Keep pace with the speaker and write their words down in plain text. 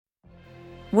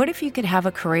What if you could have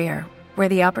a career where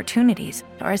the opportunities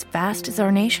are as vast as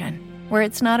our nation, where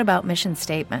it's not about mission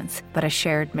statements, but a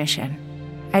shared mission?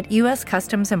 At U.S.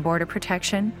 Customs and Border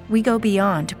Protection, we go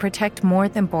beyond to protect more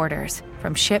than borders.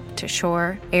 From ship to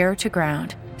shore, air to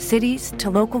ground, cities to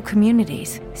local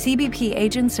communities, CBP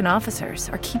agents and officers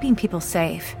are keeping people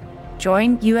safe.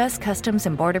 Join U.S. Customs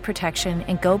and Border Protection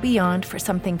and go beyond for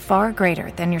something far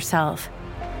greater than yourself.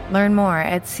 Learn more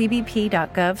at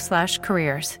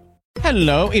cbp.gov/careers.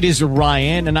 Hello, it is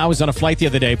Ryan, and I was on a flight the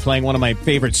other day playing one of my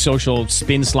favorite social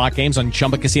spin slot games on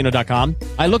ChumbaCasino.com.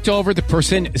 I looked over at the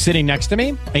person sitting next to me,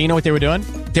 and you know what they were doing?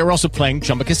 They were also playing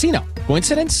Chumba Casino.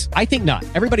 Coincidence? I think not.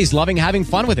 Everybody's loving having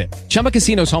fun with it. Chumba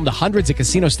Casino is home to hundreds of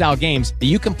casino-style games that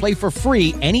you can play for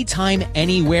free anytime,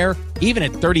 anywhere, even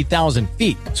at 30,000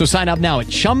 feet. So sign up now at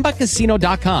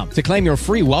ChumbaCasino.com to claim your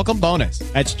free welcome bonus.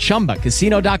 That's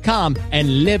ChumbaCasino.com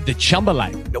and live the Chumba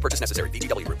life. No purchase necessary.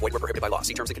 VGW. Void where prohibited by law.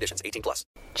 See terms and conditions. 18+.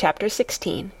 Chapter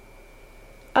 16.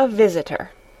 A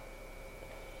Visitor.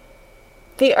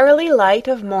 The early light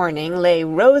of morning lay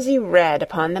rosy red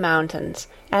upon the mountains,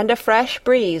 and a fresh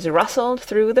breeze rustled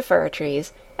through the fir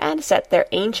trees, and set their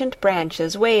ancient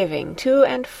branches waving to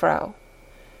and fro.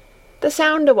 The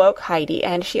sound awoke Heidi,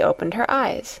 and she opened her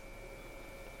eyes.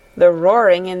 The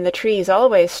roaring in the trees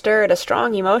always stirred a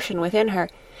strong emotion within her,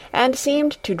 and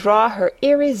seemed to draw her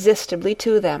irresistibly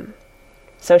to them.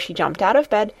 So she jumped out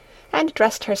of bed, and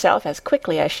dressed herself as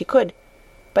quickly as she could,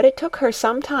 but it took her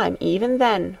some time even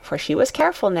then, for she was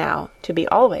careful now to be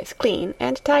always clean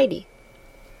and tidy.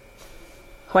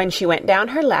 When she went down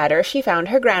her ladder, she found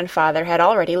her grandfather had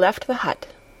already left the hut.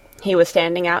 He was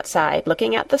standing outside,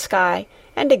 looking at the sky,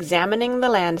 and examining the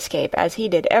landscape as he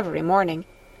did every morning,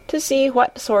 to see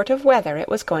what sort of weather it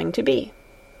was going to be.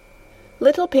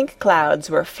 Little pink clouds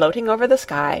were floating over the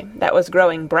sky, that was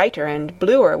growing brighter and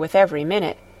bluer with every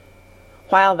minute,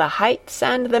 while the heights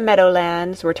and the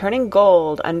meadowlands were turning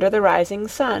gold under the rising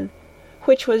sun,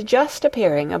 which was just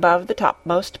appearing above the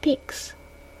topmost peaks.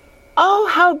 "Oh,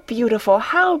 how beautiful,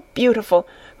 how beautiful!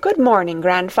 Good morning,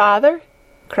 grandfather!"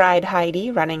 cried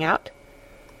Heidi, running out.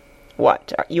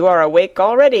 "What, you are awake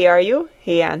already, are you?"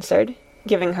 he answered,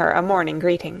 giving her a morning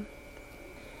greeting.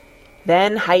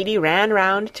 Then Heidi ran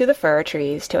round to the fir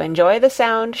trees to enjoy the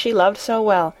sound she loved so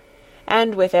well,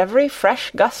 and with every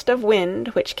fresh gust of wind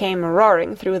which came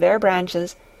roaring through their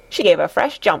branches, she gave a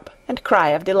fresh jump and cry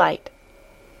of delight.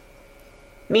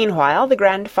 Meanwhile the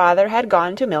grandfather had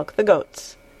gone to milk the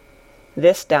goats.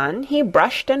 This done, he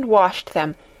brushed and washed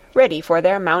them, ready for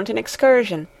their mountain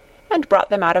excursion, and brought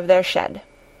them out of their shed.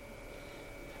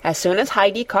 As soon as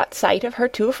Heidi caught sight of her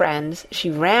two friends, she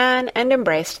ran and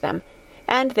embraced them,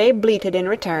 and they bleated in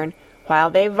return, while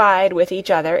they vied with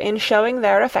each other in showing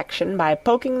their affection by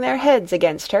poking their heads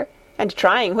against her, and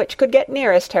trying which could get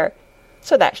nearest her,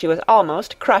 so that she was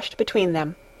almost crushed between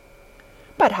them.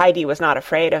 But Heidi was not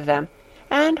afraid of them,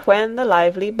 and when the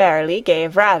lively Barley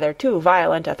gave rather too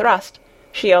violent a thrust,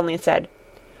 she only said,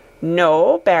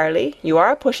 "No, Barley, you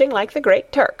are pushing like the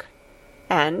Great Turk,"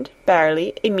 and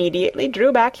Barley immediately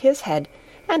drew back his head,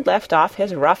 and left off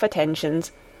his rough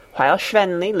attentions, while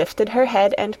Schwenli lifted her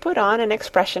head and put on an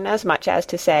expression as much as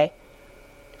to say,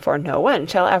 "For no one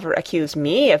shall ever accuse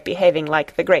me of behaving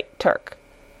like the Great Turk."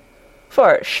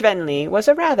 For Schwenli was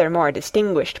a rather more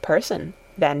distinguished person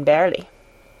than Barley.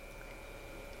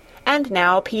 And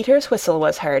now Peter's whistle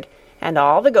was heard, and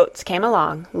all the goats came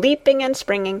along, leaping and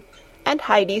springing, and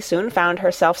Heidi soon found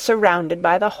herself surrounded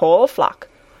by the whole flock,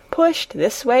 pushed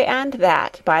this way and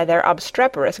that by their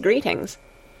obstreperous greetings.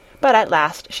 But at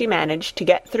last she managed to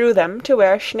get through them to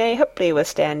where Schneehöppli was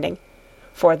standing,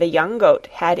 for the young goat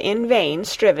had in vain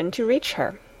striven to reach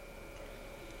her.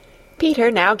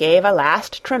 Peter now gave a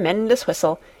last tremendous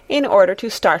whistle, in order to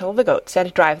startle the goats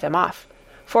and drive them off,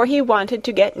 for he wanted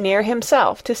to get near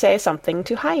himself to say something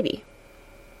to Heidi.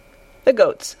 The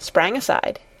goats sprang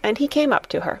aside, and he came up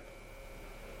to her.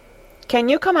 "Can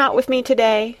you come out with me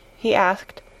today?" he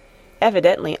asked,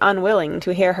 evidently unwilling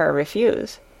to hear her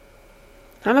refuse.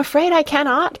 "I'm afraid I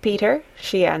cannot, Peter,"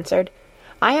 she answered.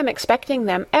 "I am expecting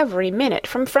them every minute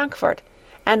from Frankfurt,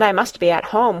 and I must be at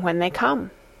home when they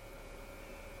come."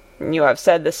 "You have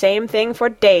said the same thing for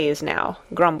days now,"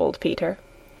 grumbled Peter.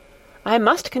 "I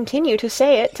must continue to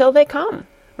say it till they come,"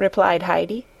 replied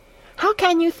Heidi. "How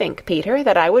can you think, Peter,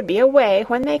 that I would be away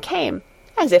when they came,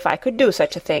 as if I could do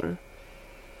such a thing?"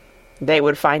 "They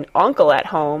would find uncle at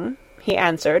home," he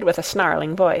answered with a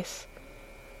snarling voice.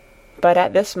 But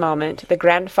at this moment the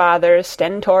grandfather's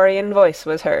stentorian voice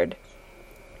was heard.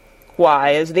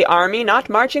 "Why is the army not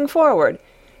marching forward?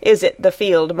 Is it the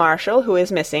field marshal who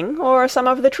is missing, or some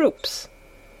of the troops?"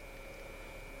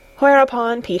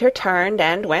 Whereupon Peter turned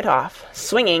and went off,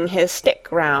 swinging his stick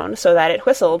round so that it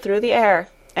whistled through the air,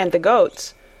 and the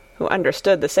goats, who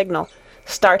understood the signal,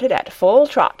 started at full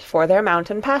trot for their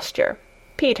mountain pasture,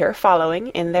 Peter following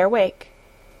in their wake.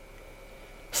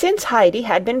 Since Heidi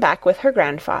had been back with her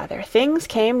grandfather, things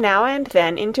came now and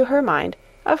then into her mind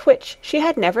of which she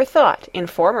had never thought in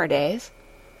former days.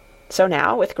 So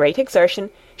now, with great exertion,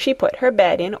 she put her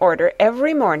bed in order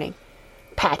every morning,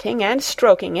 patting and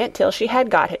stroking it till she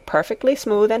had got it perfectly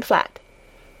smooth and flat.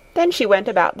 Then she went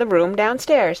about the room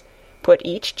downstairs, put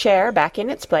each chair back in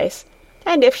its place,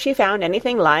 and if she found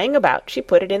anything lying about, she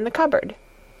put it in the cupboard.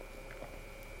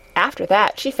 After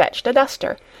that she fetched a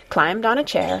duster, climbed on a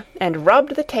chair, and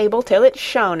rubbed the table till it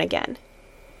shone again.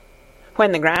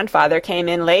 When the grandfather came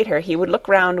in later, he would look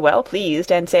round well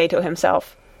pleased, and say to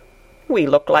himself, "We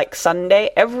look like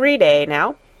Sunday every day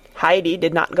now. Heidi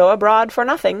did not go abroad for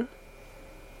nothing."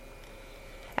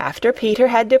 After Peter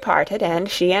had departed, and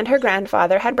she and her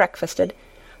grandfather had breakfasted,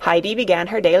 Heidi began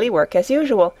her daily work as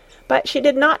usual, but she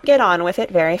did not get on with it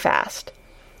very fast.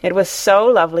 It was so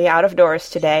lovely out of doors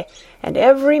today, and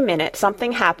every minute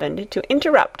something happened to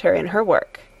interrupt her in her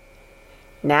work.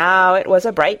 Now it was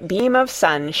a bright beam of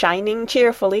sun shining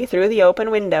cheerfully through the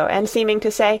open window, and seeming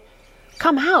to say,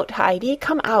 "Come out, Heidi,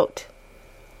 come out."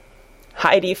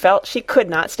 Heidi felt she could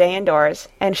not stay indoors,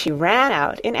 and she ran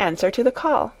out in answer to the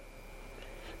call.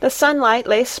 The sunlight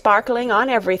lay sparkling on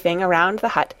everything around the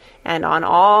hut, and on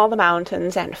all the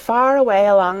mountains, and far away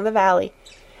along the valley,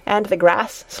 and the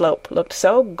grass slope looked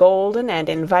so golden and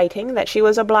inviting that she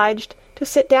was obliged to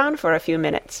sit down for a few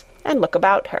minutes and look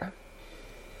about her.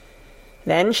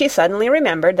 Then she suddenly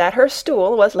remembered that her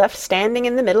stool was left standing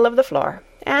in the middle of the floor,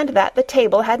 and that the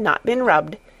table had not been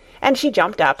rubbed, and she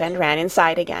jumped up and ran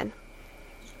inside again.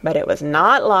 But it was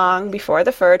not long before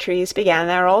the fir trees began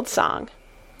their old song.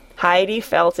 Heidi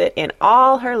felt it in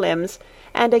all her limbs,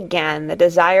 and again the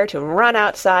desire to run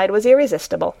outside was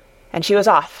irresistible, and she was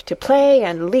off to play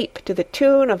and leap to the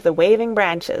tune of the waving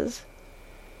branches.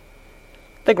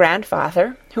 The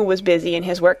grandfather, who was busy in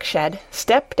his work-shed,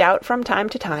 stepped out from time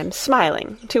to time,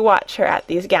 smiling, to watch her at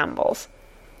these gambols.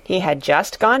 He had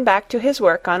just gone back to his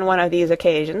work on one of these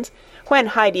occasions, when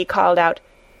Heidi called out,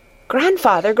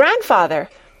 "Grandfather, grandfather!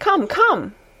 Come,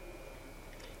 come!"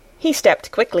 He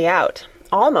stepped quickly out,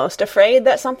 almost afraid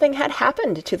that something had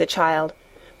happened to the child,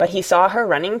 but he saw her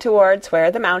running towards where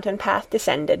the mountain path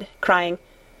descended, crying,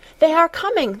 "They are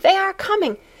coming! They are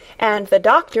coming! And the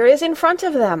doctor is in front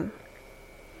of them!"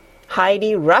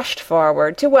 Heidi rushed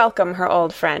forward to welcome her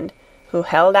old friend, who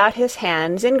held out his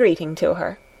hands in greeting to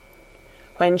her.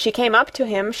 When she came up to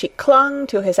him, she clung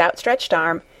to his outstretched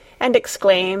arm, and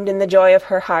exclaimed in the joy of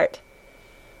her heart,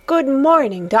 "Good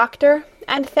morning, doctor,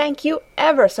 and thank you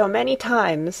ever so many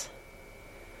times."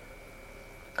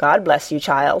 "God bless you,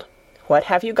 child. What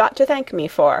have you got to thank me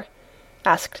for?"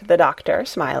 asked the doctor,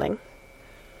 smiling.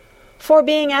 "For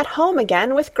being at home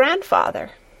again with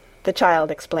grandfather," the child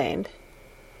explained.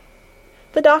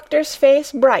 The doctor's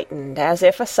face brightened as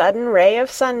if a sudden ray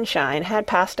of sunshine had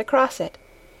passed across it.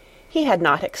 He had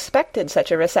not expected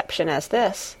such a reception as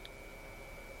this.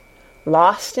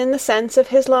 Lost in the sense of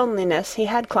his loneliness, he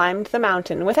had climbed the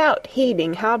mountain without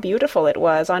heeding how beautiful it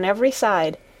was on every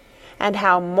side, and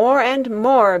how more and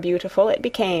more beautiful it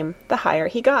became the higher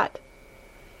he got.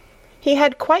 He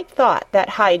had quite thought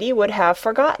that Heidi would have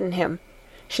forgotten him.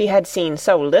 She had seen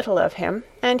so little of him,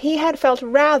 and he had felt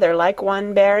rather like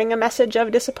one bearing a message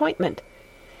of disappointment,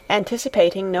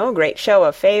 anticipating no great show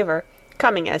of favour,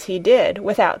 coming as he did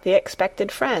without the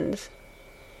expected friends.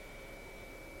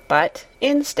 But,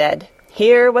 instead,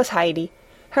 here was Heidi,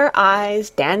 her eyes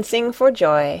dancing for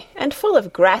joy, and full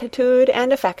of gratitude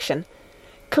and affection,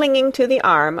 clinging to the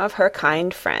arm of her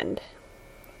kind friend.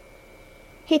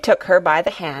 He took her by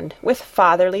the hand with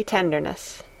fatherly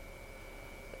tenderness.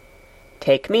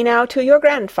 "Take me now to your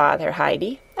grandfather,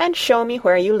 Heidi, and show me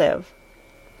where you live."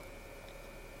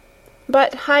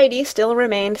 But Heidi still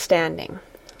remained standing,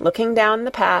 looking down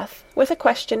the path with a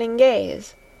questioning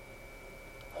gaze.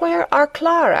 "Where are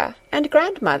Clara and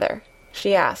grandmother?"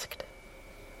 she asked.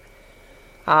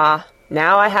 "Ah,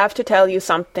 now I have to tell you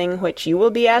something which you will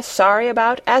be as sorry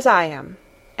about as I am,"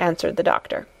 answered the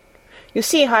doctor. "You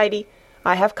see, Heidi,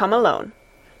 I have come alone.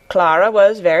 Clara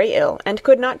was very ill and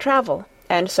could not travel,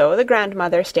 and so the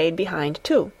grandmother stayed behind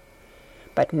too.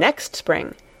 But next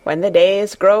spring, when the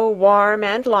days grow warm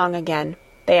and long again,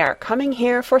 they are coming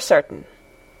here for certain."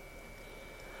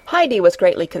 Heidi was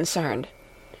greatly concerned.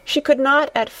 She could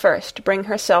not at first bring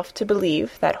herself to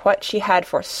believe that what she had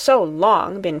for so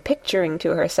long been picturing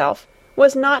to herself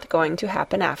was not going to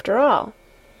happen after all.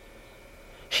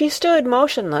 She stood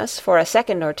motionless for a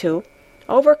second or two,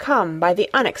 overcome by the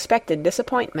unexpected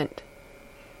disappointment.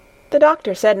 The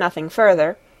doctor said nothing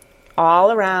further.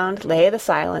 All around lay the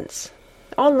silence.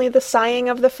 Only the sighing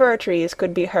of the fir-trees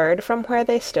could be heard from where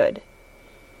they stood.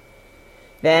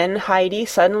 Then Heidi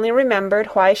suddenly remembered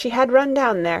why she had run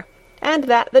down there, and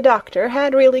that the doctor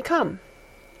had really come.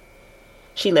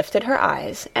 She lifted her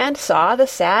eyes, and saw the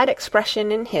sad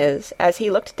expression in his as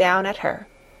he looked down at her.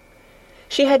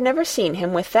 She had never seen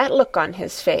him with that look on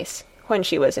his face when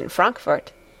she was in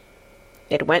Frankfurt.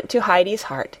 It went to Heidi's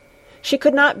heart. She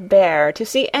could not bear to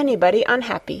see anybody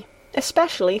unhappy,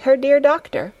 especially her dear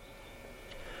doctor.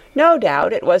 No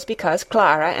doubt it was because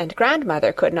Clara and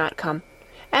grandmother could not come,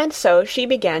 and so she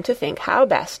began to think how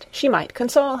best she might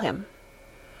console him.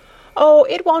 "Oh,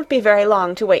 it won't be very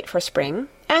long to wait for spring,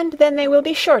 and then they will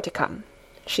be sure to come,"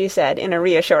 she said in a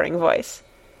reassuring voice.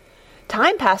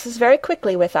 "Time passes very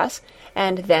quickly with us,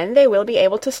 and then they will be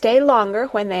able to stay longer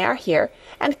when they are here,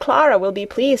 and Clara will be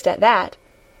pleased at that.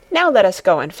 Now let us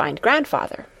go and find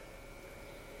grandfather."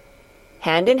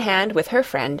 Hand in hand with her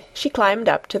friend, she climbed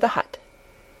up to the hut.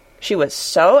 She was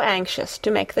so anxious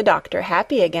to make the doctor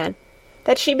happy again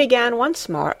that she began once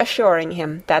more assuring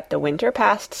him that the winter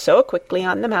passed so quickly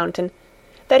on the mountain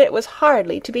that it was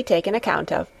hardly to be taken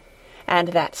account of, and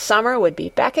that summer would be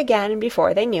back again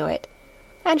before they knew it.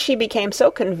 And she became so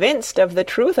convinced of the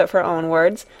truth of her own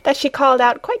words that she called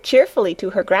out quite cheerfully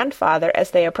to her grandfather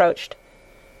as they approached,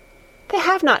 "They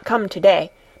have not come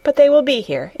today, but they will be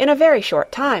here in a very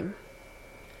short time."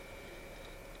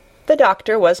 The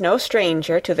doctor was no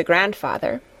stranger to the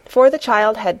grandfather, for the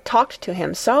child had talked to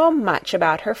him so much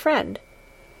about her friend.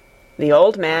 The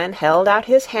old man held out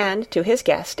his hand to his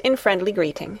guest in friendly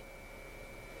greeting.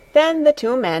 Then the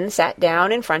two men sat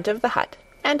down in front of the hut,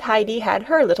 and Heidi had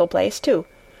her little place too,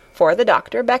 for the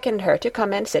doctor beckoned her to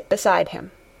come and sit beside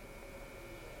him.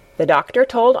 The doctor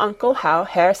told uncle how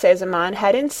Herr Sesemann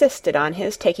had insisted on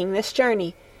his taking this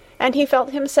journey, and he felt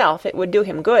himself it would do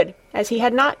him good, as he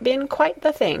had not been quite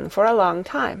the thing for a long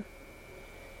time.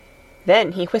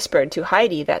 Then he whispered to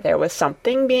Heidi that there was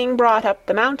something being brought up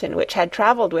the mountain which had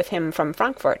travelled with him from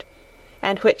Frankfurt,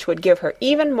 and which would give her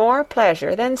even more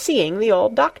pleasure than seeing the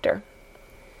old doctor.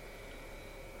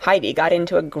 Heidi got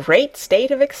into a great state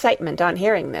of excitement on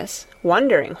hearing this,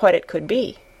 wondering what it could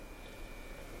be.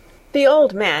 The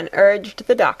old man urged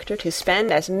the doctor to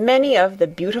spend as many of the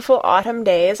beautiful autumn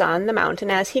days on the mountain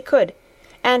as he could,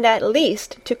 and at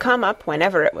least to come up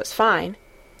whenever it was fine.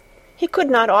 He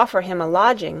could not offer him a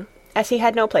lodging, as he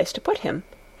had no place to put him.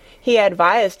 He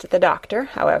advised the doctor,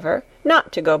 however,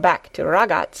 not to go back to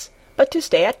Ragaz, but to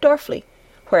stay at Dorfli,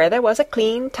 where there was a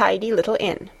clean, tidy little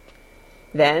inn.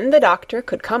 Then the doctor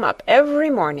could come up every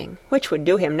morning, which would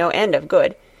do him no end of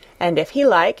good, and if he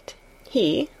liked,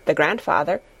 he, the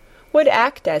grandfather, would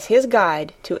act as his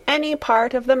guide to any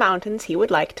part of the mountains he would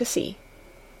like to see.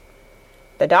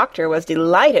 The doctor was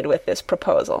delighted with this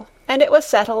proposal, and it was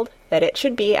settled that it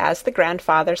should be as the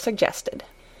grandfather suggested.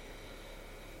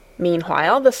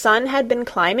 Meanwhile the sun had been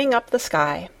climbing up the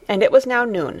sky, and it was now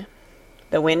noon.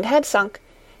 The wind had sunk,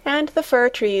 and the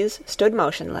fir-trees stood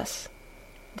motionless.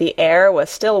 The air was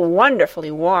still wonderfully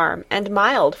warm and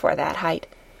mild for that height,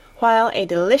 while a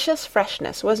delicious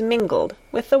freshness was mingled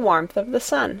with the warmth of the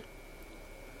sun.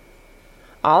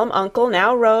 Alm uncle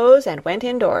now rose and went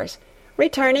indoors,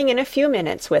 returning in a few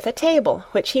minutes with a table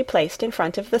which he placed in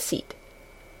front of the seat.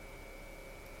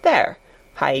 "There,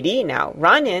 Heidi, now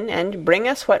run in and bring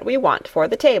us what we want for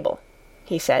the table,"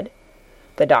 he said.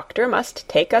 "The doctor must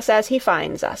take us as he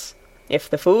finds us. If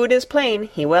the food is plain,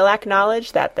 he will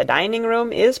acknowledge that the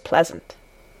dining-room is pleasant."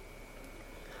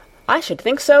 "I should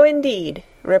think so indeed,"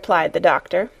 replied the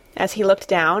doctor, as he looked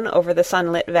down over the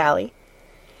sunlit valley.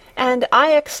 "And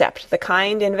I accept the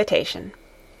kind invitation.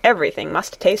 Everything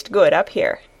must taste good up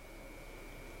here."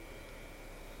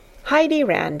 Heidi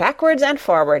ran backwards and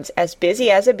forwards as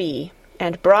busy as a bee,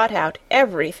 and brought out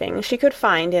everything she could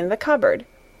find in the cupboard,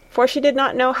 for she did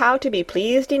not know how to be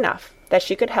pleased enough that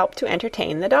she could help to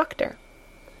entertain the doctor.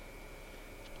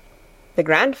 The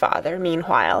grandfather,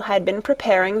 meanwhile, had been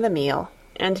preparing the meal,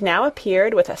 and now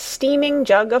appeared with a steaming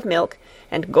jug of milk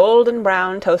and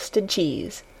golden-brown toasted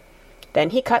cheese.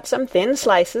 Then he cut some thin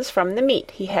slices from the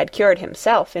meat he had cured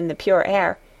himself in the pure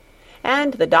air,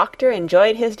 and the doctor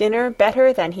enjoyed his dinner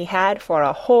better than he had for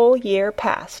a whole year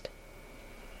past.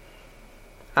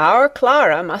 "Our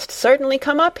Clara must certainly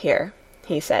come up here,"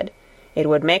 he said. "It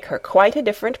would make her quite a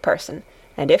different person,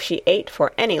 and if she ate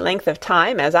for any length of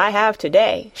time, as I have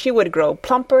today, she would grow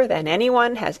plumper than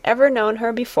anyone has ever known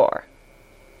her before."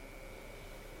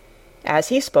 As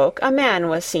he spoke, a man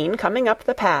was seen coming up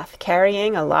the path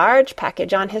carrying a large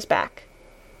package on his back.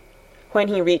 When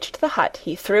he reached the hut,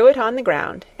 he threw it on the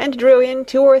ground, and drew in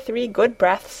 2 or 3 good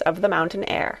breaths of the mountain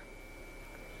air.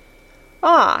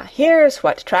 "Ah, here's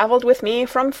what travelled with me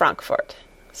from Frankfurt,"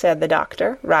 said the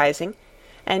doctor, rising,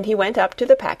 and he went up to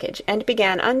the package and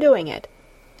began undoing it,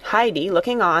 Heidi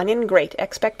looking on in great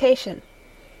expectation.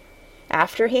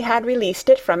 After he had released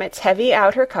it from its heavy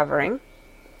outer covering,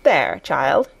 "There,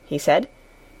 child," he said,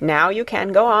 "now you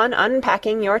can go on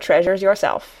unpacking your treasures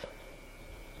yourself."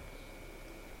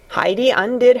 Heidi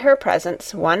undid her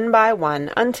presents one by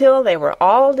one until they were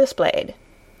all displayed.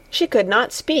 She could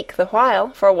not speak the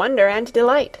while for wonder and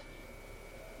delight.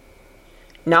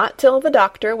 Not till the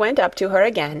doctor went up to her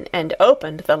again and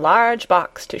opened the large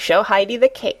box to show Heidi the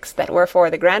cakes that were for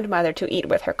the grandmother to eat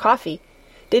with her coffee,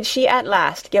 did she at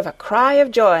last give a cry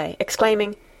of joy,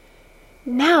 exclaiming,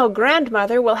 "Now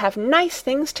grandmother will have nice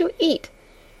things to eat!"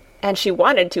 And she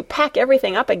wanted to pack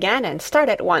everything up again and start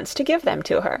at once to give them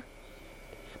to her.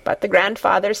 But the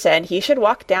grandfather said he should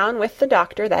walk down with the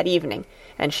doctor that evening,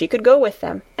 and she could go with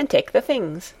them and take the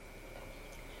things.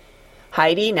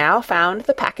 Heidi now found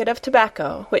the packet of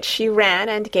tobacco, which she ran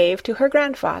and gave to her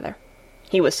grandfather.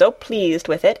 He was so pleased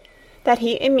with it that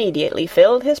he immediately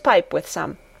filled his pipe with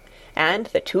some, and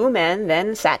the 2 men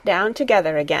then sat down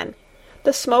together again,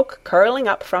 the smoke curling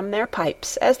up from their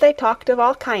pipes as they talked of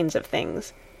all kinds of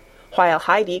things, while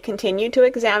Heidi continued to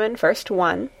examine first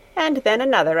one and then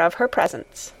another of her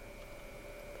presents.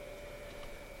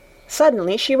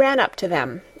 Suddenly she ran up to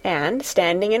them, and,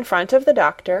 standing in front of the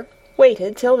doctor,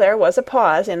 waited till there was a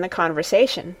pause in the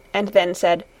conversation, and then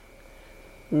said,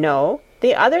 "No,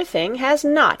 the other thing has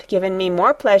not given me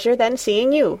more pleasure than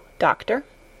seeing you, doctor."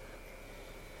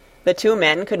 The 2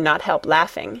 men could not help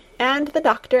laughing, and the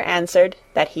doctor answered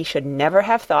that he should never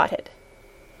have thought it.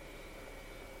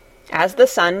 As the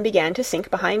sun began to sink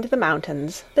behind the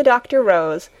mountains, the doctor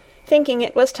rose, thinking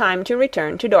it was time to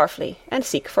return to Dorfli and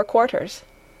seek for quarters.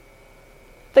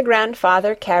 The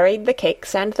grandfather carried the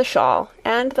cakes and the shawl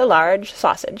and the large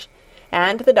sausage,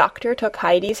 and the doctor took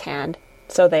Heidi's hand,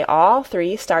 so they all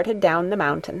 3 started down the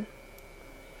mountain.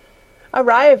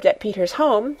 Arrived at Peter's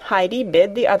home, Heidi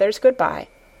bid the others good-bye.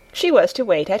 She was to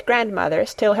wait at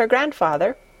grandmother's till her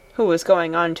grandfather, who was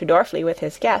going on to Dorfli with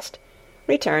his guest,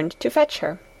 returned to fetch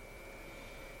her.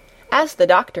 As the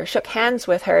doctor shook hands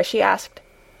with her, she asked,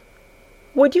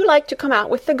 "Would you like to come out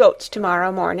with the goats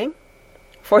tomorrow morning?"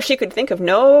 For she could think of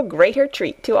no greater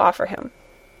treat to offer him.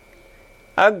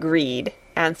 "Agreed,"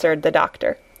 answered the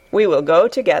doctor. "We will go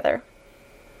together."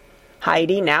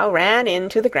 Heidi now ran in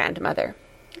to the grandmother.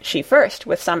 She first,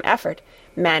 with some effort,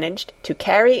 managed to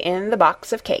carry in the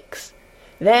box of cakes.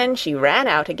 Then she ran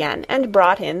out again and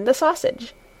brought in the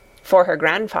sausage, for her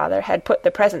grandfather had put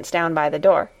the presents down by the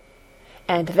door,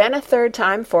 and then a 3rd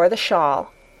time for the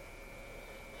shawl.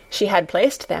 She had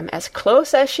placed them as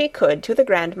close as she could to the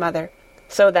grandmother,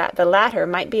 so that the latter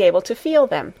might be able to feel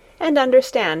them and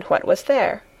understand what was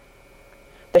there.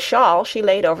 The shawl she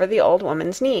laid over the old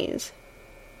woman's knees.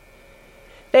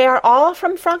 "They are all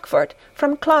from Frankfurt,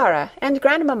 from Clara and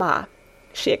Grandmamma,"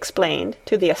 she explained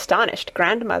to the astonished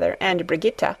grandmother and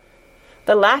Brigitta,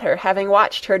 the latter having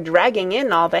watched her dragging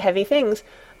in all the heavy things,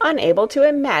 unable to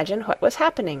imagine what was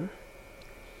happening.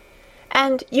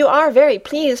 "And you are very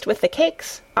pleased with the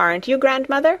cakes, aren't you,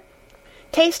 grandmother?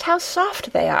 Taste how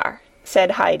soft they are,"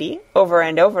 said Heidi over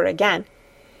and over again,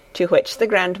 to which the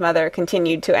grandmother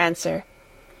continued to answer,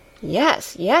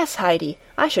 "Yes, yes, Heidi,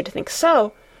 I should think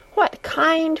so. What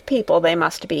kind people they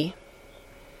must be."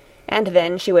 And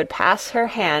then she would pass her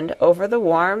hand over the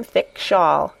warm, thick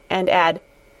shawl, and add,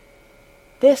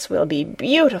 "This will be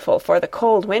beautiful for the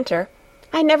cold winter.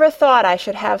 I never thought I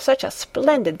should have such a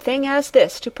splendid thing as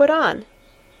this to put on."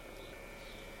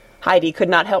 Heidi could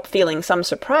not help feeling some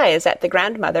surprise at the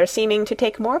grandmother seeming to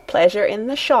take more pleasure in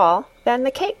the shawl than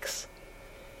the cakes.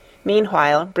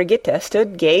 Meanwhile, Brigitta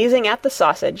stood gazing at the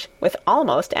sausage with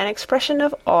almost an expression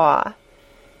of awe.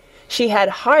 She had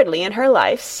hardly in her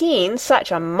life seen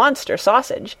such a monster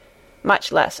sausage,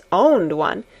 much less owned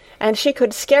one, and she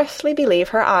could scarcely believe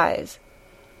her eyes.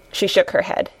 She shook her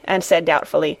head and said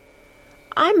doubtfully,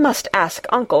 "I must ask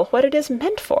uncle what it is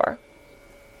meant for."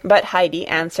 But Heidi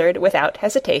answered without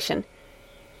hesitation,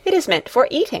 "It is meant for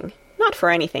eating, not for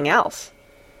anything else."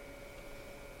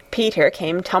 Peter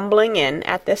came tumbling in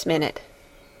at this minute.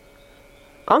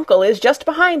 "Uncle is just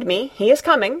behind me. He is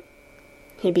coming,"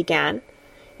 he began,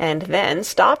 and then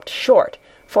stopped short,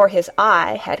 for his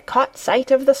eye had caught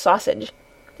sight of the sausage,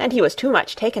 and he was too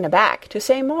much taken aback to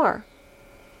say more.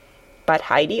 But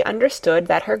Heidi understood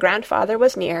that her grandfather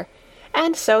was near,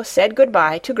 and so said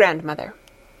good-bye to grandmother.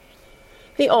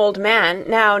 The old man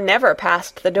now never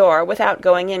passed the door without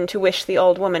going in to wish the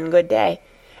old woman good day,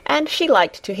 and she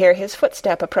liked to hear his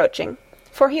footstep approaching,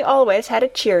 for he always had a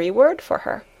cheery word for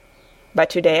her. But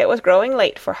today it was growing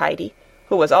late for Heidi,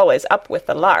 who was always up with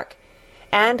the lark,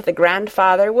 and the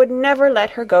grandfather would never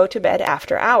let her go to bed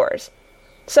after hours.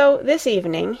 So this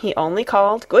evening he only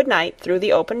called good night through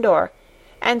the open door,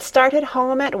 and started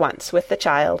home at once with the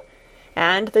child,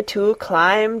 and the two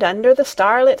climbed under the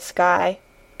starlit sky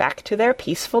back to their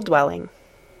peaceful dwelling.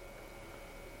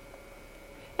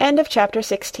 End of chapter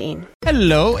 16.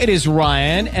 Hello, it is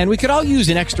Ryan, and we could all use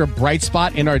an extra bright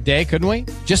spot in our day, couldn't we?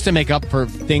 Just to make up for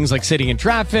things like sitting in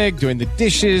traffic, doing the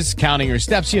dishes, counting your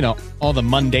steps, all the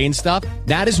mundane stuff.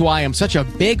 That is why I'm such a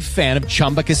big fan of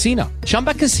Chumba Casino.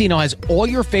 Chumba Casino has all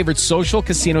your favorite social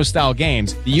casino-style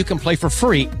games that you can play for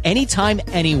free anytime,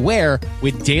 anywhere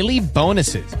with daily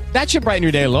bonuses. That should brighten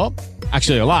your day a little.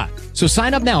 Actually, a lot. So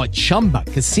sign up now at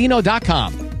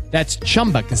ChumbaCasino.com. That's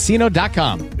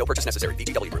ChumbaCasino.com. No purchase necessary.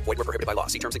 VGW Group. Void where prohibited by law.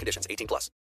 See terms and conditions. 18+.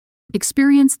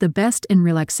 Experience the best in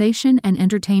relaxation and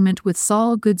entertainment with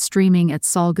Sol Good streaming at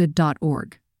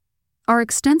solgood.org. Our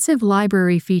extensive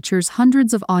library features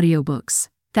hundreds of audiobooks,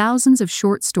 thousands of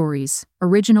short stories,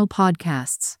 original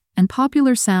podcasts, and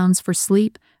popular sounds for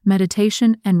sleep,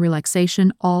 meditation, and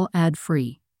relaxation, all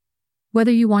ad-free.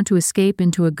 Whether you want to escape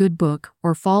into a good book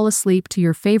or fall asleep to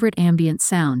your favorite ambient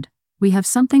sound, we have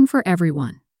something for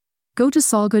everyone. Go to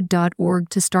solgood.org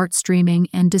to start streaming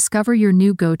and discover your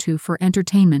new go-to for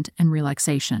entertainment and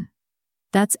relaxation.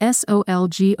 That's SOLGOOD.org.